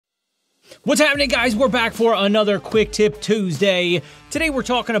What's happening, guys? We're back for another Quick Tip Tuesday. Today we're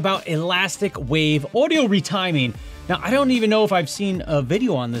talking about elastic wave audio retiming. Now, I don't even know if I've seen a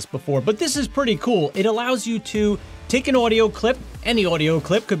video on this before, but this is pretty cool. It allows you to take an audio clip, any audio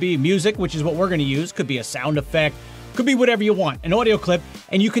clip, could be music, which is what we're gonna use, could be a sound effect, could be whatever you want, an audio clip,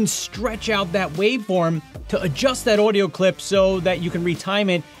 and you can stretch out that waveform to adjust that audio clip so that you can retime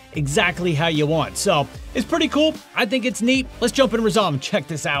it exactly how you want. So it's pretty cool. I think it's neat. Let's jump in Resolve and check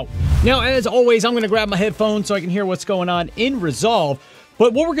this out. Now, as always, I'm going to grab my headphones so I can hear what's going on in Resolve.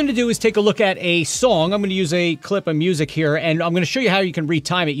 But what we're going to do is take a look at a song. I'm going to use a clip of music here, and I'm going to show you how you can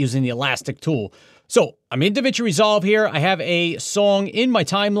retime it using the elastic tool. So I'm in DaVinci Resolve here. I have a song in my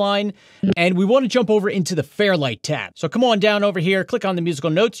timeline, and we want to jump over into the Fairlight tab. So come on down over here, click on the musical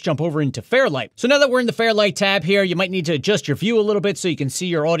notes, jump over into Fairlight. So now that we're in the Fairlight tab here, you might need to adjust your view a little bit so you can see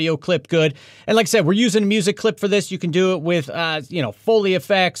your audio clip good. And like I said, we're using a music clip for this. You can do it with, Foley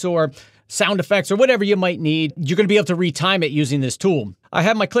effects or sound effects or whatever you might need. You're going to be able to retime it using this tool. I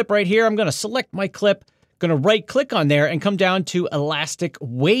have my clip right here. I'm going to select my clip. Going to right click on there and come down to elastic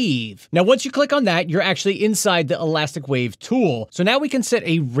wave. Now, once you click on that, you're actually inside the elastic wave tool. So now we can set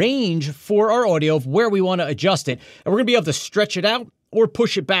a range for our audio of where we want to adjust it. And we're going to be able to stretch it out or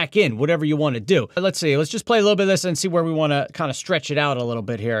push it back in, whatever you want to do. Let's see, let's just play a little bit of this and see where we want to kind of stretch it out a little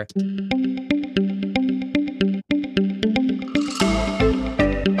bit here.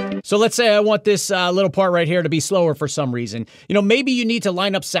 So let's say I want this little part right here to be slower for some reason. You know, maybe you need to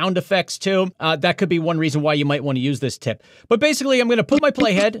line up sound effects too. That could be one reason why you might want to use this tip. But basically, I'm going to put my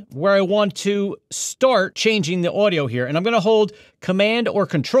playhead where I want to start changing the audio here. And I'm going to hold Command or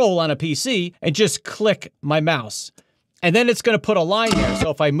Control on a PC and just click my mouse. And then it's going to put a line there. So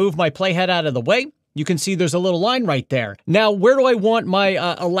if I move my playhead out of the way, you can see there's a little line right there. Now, where do I want my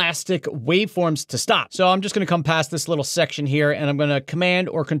elastic waveforms to stop? So I'm just going to come past this little section here, and I'm going to Command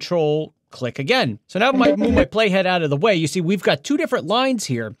or Control click again. So now if I move my playhead out of the way, you see we've got two different lines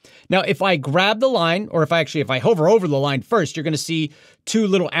here. Now, if I grab the line, or if I hover over the line first, you're going to see two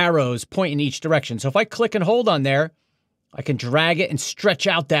little arrows point in each direction. So if I click and hold on there, I can drag it and stretch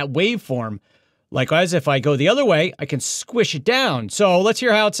out that waveform. Likewise, if I go the other way, I can squish it down. So let's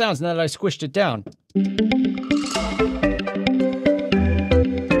hear how it sounds now that I squished it down.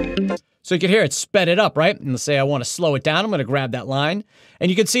 So you can hear it sped it up, right? And let's say I want to slow it down. I'm going to grab that line. And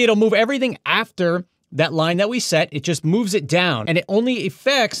you can see it'll move everything after that line that we set. It just moves it down. And it only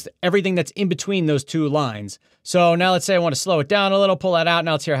affects everything that's in between those two lines. So now let's say I want to slow it down a little, pull that out.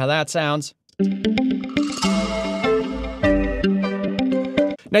 Now let's hear how that sounds.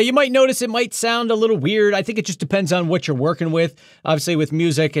 Now, you might notice it might sound a little weird. I think it just depends on what you're working with. Obviously, with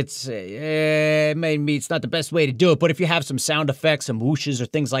music, maybe it's not the best way to do it, but if you have some sound effects, some whooshes or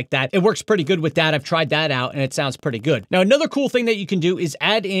things like that, it works pretty good with that. I've tried that out, and it sounds pretty good. Now, another cool thing that you can do is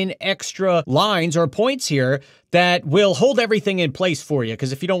add in extra lines or points here that will hold everything in place for you.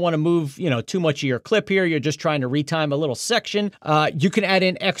 Because if you don't want to move, too much of your clip here, you're just trying to retime a little section, you can add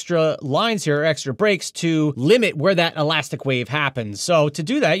in extra lines here, or extra breaks to limit where that elastic wave happens. So to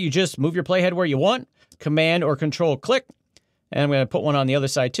do that, you just move your playhead where you want, Command or Control click, and I'm going to put one on the other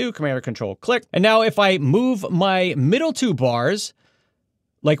side too, Command or Control click. And now if I move my middle two bars,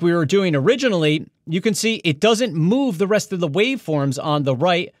 like we were doing originally, you can see it doesn't move the rest of the waveforms on the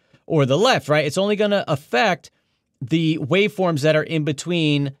right or the left, right? It's only going to affect the waveforms that are in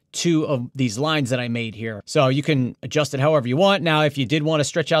between two of these lines that I made here. So you can adjust it however you want. Now, if you did want to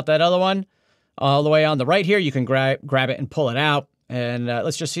stretch out that other one all the way on the right here, you can grab it and pull it out. And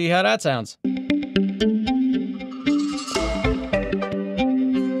let's just see how that sounds.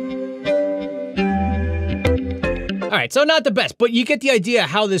 All right, so not the best, but you get the idea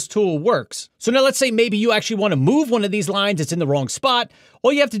how this tool works. So now let's say maybe you actually want to move one of these lines, it's in the wrong spot.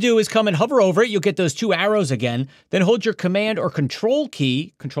 All you have to do is come and hover over it, you'll get those two arrows again, then hold your Command or Control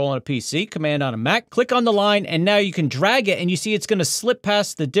key, Control on a PC, Command on a Mac, click on the line, and now you can drag it, and you see it's going to slip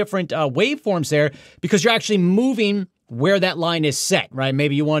past the different waveforms there because you're actually moving where that line is set, right?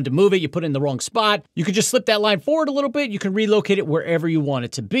 Maybe you wanted to move it, you put it in the wrong spot. You could just slip that line forward a little bit. You can relocate it wherever you want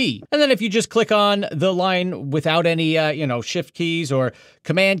it to be. And then if you just click on the line without any, shift keys or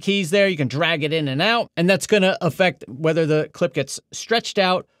command keys there, you can drag it in and out. And that's going to affect whether the clip gets stretched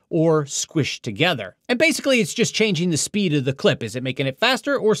out or squished together. And basically, it's just changing the speed of the clip. Is it making it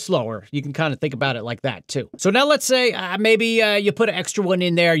faster or slower? You can kind of think about it like that, too. So now let's say maybe you put an extra one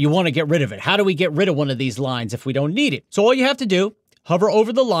in there. You want to get rid of it. How do we get rid of one of these lines if we don't need it? So all you have to do, hover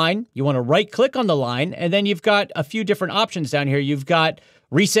over the line. You want to right-click on the line, and then you've got a few different options down here. You've got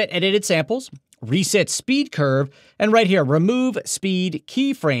Reset Edited Samples, Reset Speed Curve, and right here, Remove Speed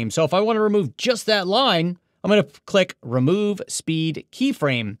Keyframe. So if I want to remove just that line, I'm going to click Remove Speed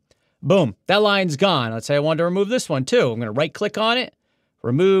Keyframe Boom, that line's gone. Let's say I wanted to remove this one too. I'm gonna right click on it,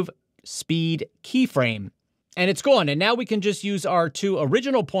 remove speed keyframe, and it's gone. And now we can just use our 2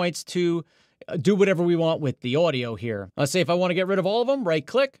 original points to do whatever we want with the audio here. Let's say if I want to get rid of all of them, right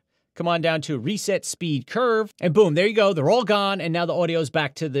click, come on down to reset speed curve, and boom, there you go. They're all gone, and now the audio is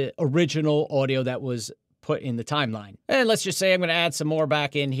back to the original audio that was put in the timeline. And let's just say I'm going to add some more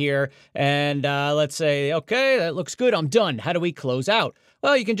back in here, and let's say, okay, that looks good. I'm done. How do we close out?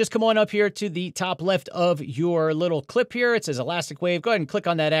 Well, you can just come on up here to the top left of your little clip here. It says Elastic Wave. Go ahead and click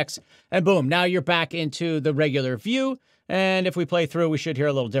on that X, and boom, now you're back into the regular view. And if we play through, we should hear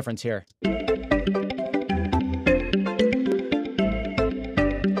a little difference here.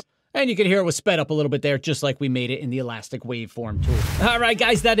 And you can hear it was sped up a little bit there, just like we made it in the Elastic Waveform tool. All right,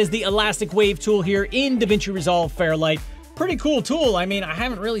 guys, that is the Elastic Wave tool here in DaVinci Resolve Fairlight. Pretty cool tool. I mean, I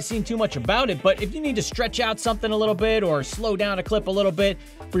haven't really seen too much about it, but if you need to stretch out something a little bit or slow down a clip a little bit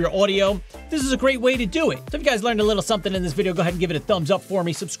for your audio, this is a great way to do it. So if you guys learned a little something in this video, go ahead and give it a thumbs up for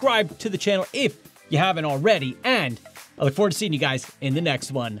me. Subscribe to the channel if you haven't already, and I look forward to seeing you guys in the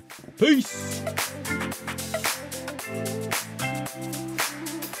next one. Peace!